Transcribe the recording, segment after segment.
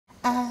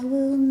I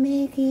will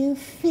make you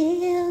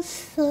feel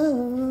so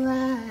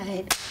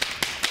right.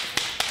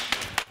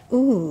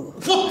 Ooh.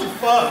 What the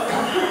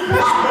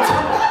fuck?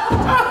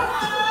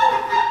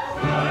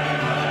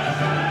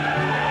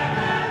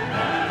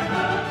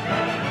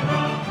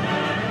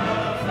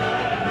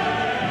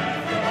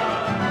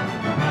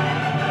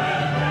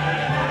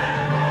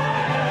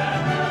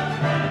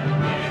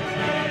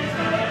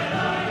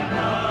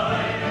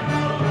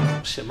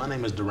 Shit, my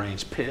name is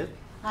Deranged Pit.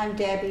 I'm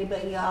Debbie,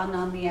 but y'all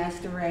know me as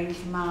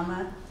Deranged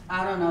Mama.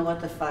 I don't know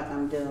what the fuck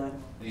I'm doing.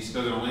 Are you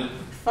still gonna win?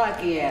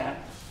 Fuck yeah.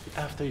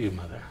 After you,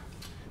 mother.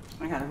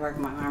 I gotta work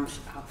my arms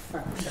out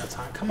first. Got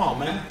time. Come on,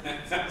 man.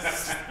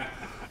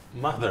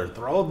 Mother,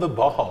 throw the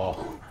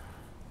ball.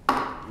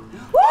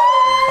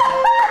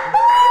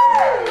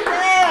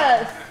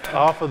 Yes!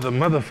 Off of the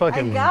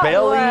motherfucking I got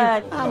belly.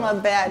 one. I'm a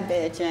bad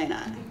bitch, ain't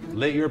I?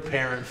 Let your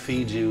parent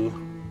feed you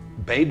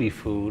baby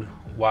food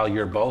while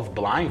you're both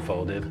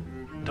blindfolded.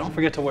 Don't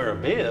forget to wear a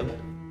bib.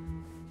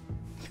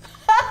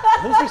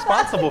 Who's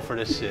responsible for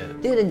this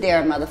shit? Do the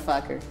dare,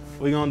 motherfucker.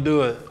 We gonna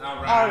do it. All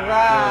All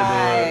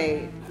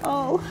right.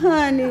 Oh,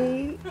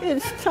 honey,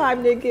 it's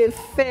time to get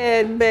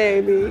fed,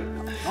 baby.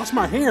 What's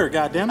my hair,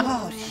 goddammit?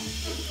 Oh,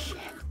 shit.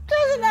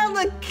 Doesn't that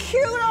look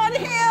cute on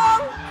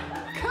him?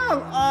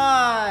 Come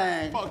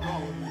on. Fuck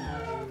all of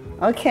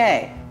you.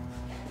 Okay.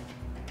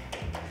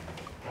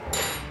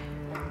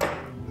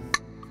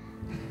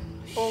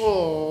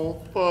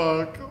 Oh,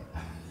 fuck.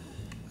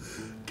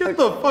 Get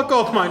the fuck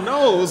off my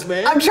nose,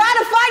 man. I'm trying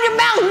to find your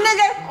mouth,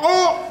 nigga.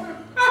 Oh.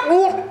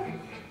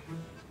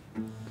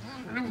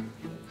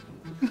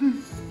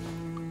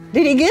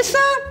 Did he get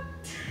some?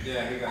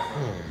 Yeah, he got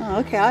some. Oh,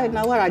 okay, I didn't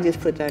know what I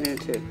just put that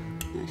into.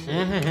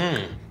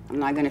 I'm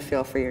not gonna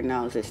feel for your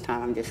nose this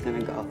time. I'm just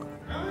gonna go.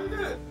 Oh,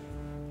 good.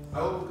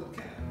 Oh, good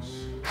catch.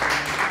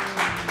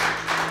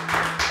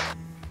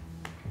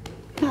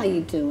 How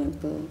you doing,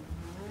 boo?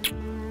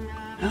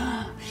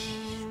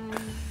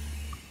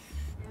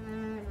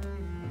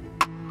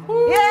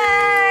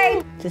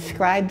 Yay!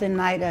 Describe the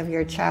night of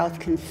your child's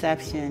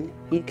conception.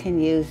 You can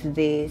use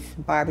these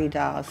Barbie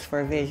dolls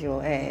for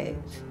visual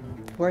aids.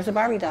 Where's the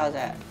Barbie dolls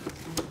at?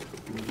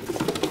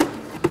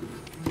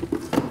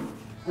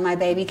 My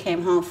baby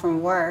came home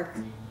from work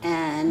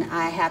and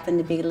I happened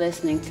to be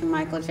listening to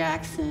Michael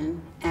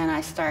Jackson and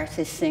I started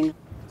to sing,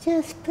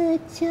 just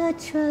put your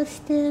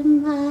trust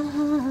in my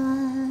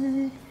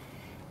heart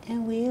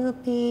and we'll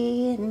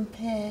be in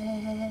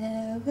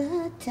paradise.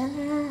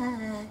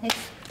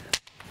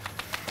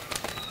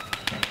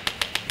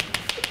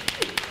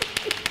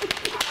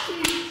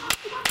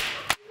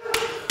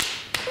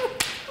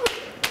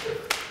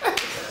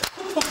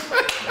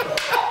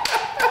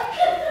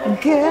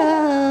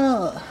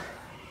 Girl,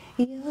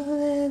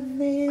 you're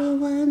every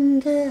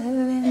wonder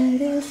in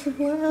this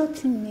world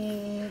to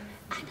me.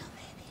 I know,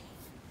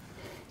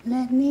 baby.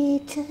 Let me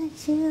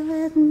touch you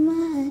with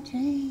my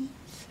dreams.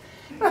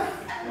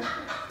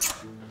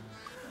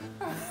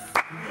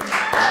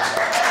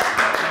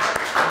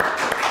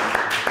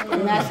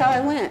 And that's how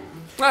it went.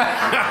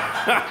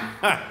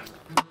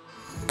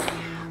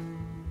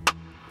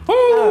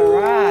 All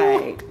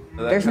right.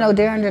 There's no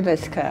dare under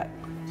this cup.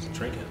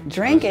 Drink it.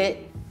 Drink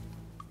it.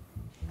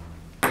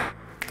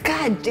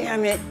 God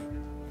damn it.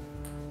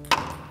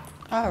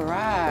 All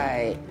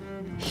right.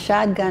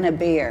 Shotgun a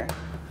beer.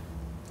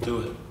 Do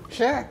it.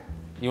 Sure.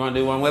 You want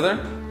to do one with her?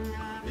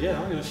 Yeah,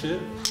 I don't give a shit.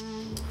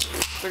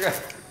 Okay.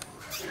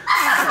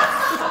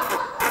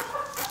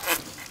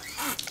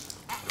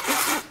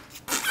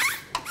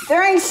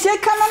 There ain't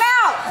shit coming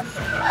out.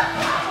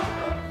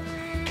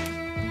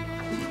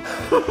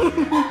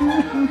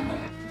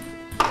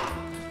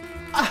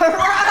 All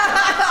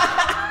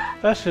right.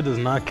 That shit does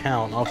not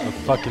count off the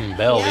fucking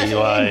belly, Yes,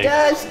 like. it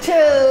does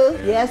too.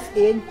 Yes,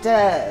 it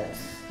does.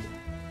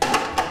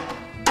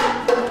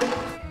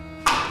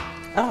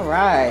 All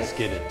right. Let's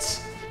get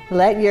it.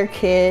 Let your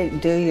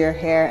kid do your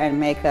hair and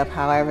makeup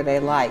however they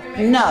like.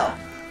 No.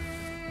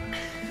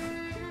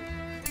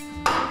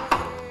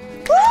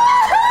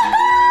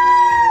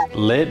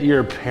 Let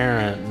your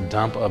parent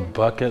dump a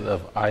bucket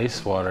of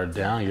ice water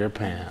down your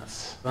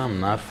pants.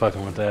 I'm not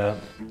fucking with that.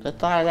 The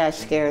thought of that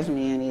scares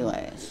me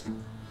anyways.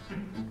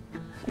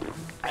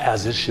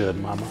 As it should,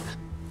 mama.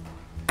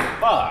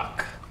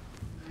 Fuck.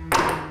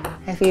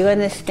 If you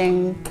and this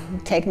thing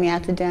take me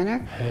out to dinner?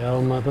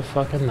 Hell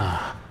motherfucking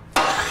nah.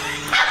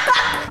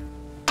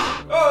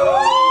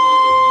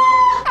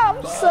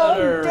 I'm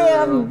so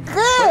damn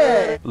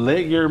good.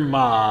 Let your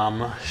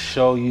mom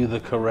show you the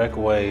correct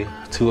way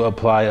to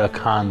apply a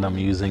condom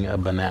using a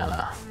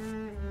banana.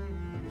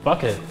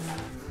 Fuck it.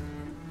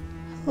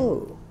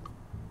 Ooh.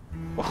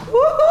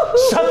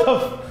 Shut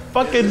the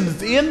fucking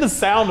end the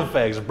sound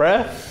effects,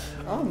 bruh.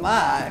 Oh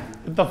my.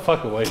 Get the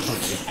fuck away from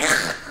me.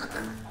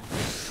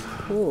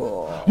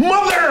 Cool.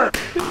 Mother!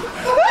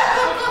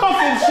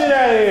 Fucking shit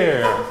out of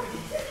here.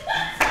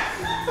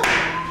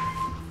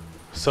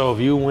 So if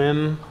you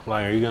win,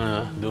 like, are you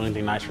gonna do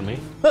anything nice for me?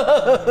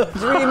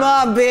 Dream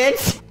on,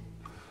 bitch.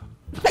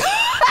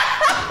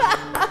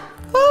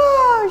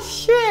 Oh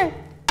shit.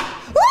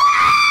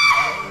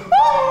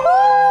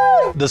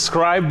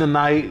 Describe the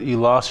night you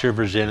lost your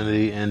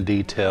virginity in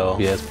detail.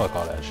 Yes, fuck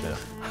all that shit.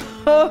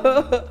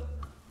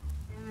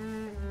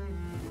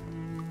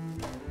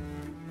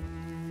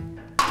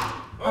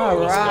 All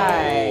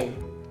right.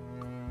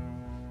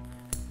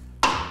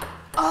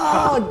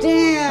 Oh,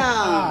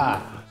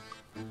 damn.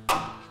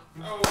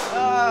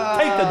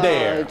 Take the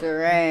dare.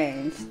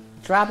 Deranged.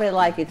 Drop it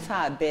like it's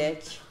hot,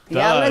 bitch.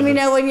 Y'all let me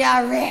know when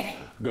y'all ready.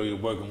 Girl, you're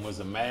working with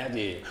some mad,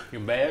 yeah.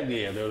 You're bad,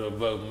 yeah. They're the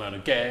bug amount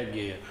of cat,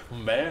 yeah.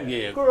 I'm bad,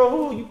 yeah. Girl,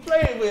 who you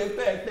playing with?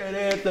 Back that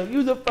ass up.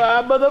 You's a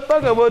fine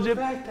motherfucker, would you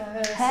back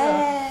that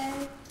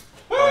ass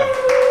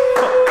Hey.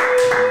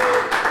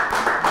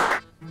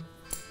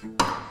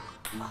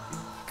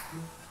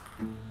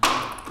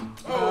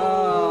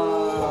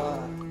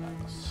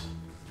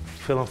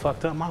 Feeling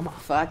fucked up, mama?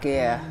 Fuck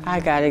yeah. I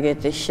gotta get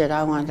this shit.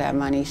 I want that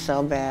money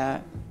so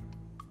bad.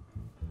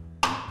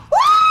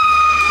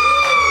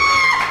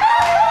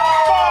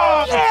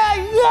 Yeah,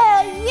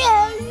 yeah,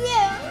 yeah,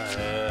 yeah.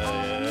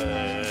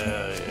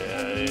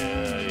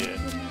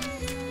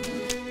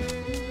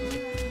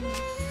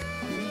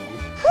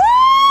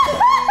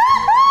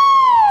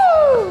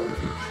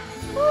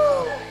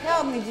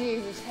 Help me,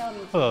 Jesus, help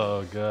me.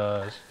 Oh,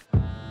 gosh.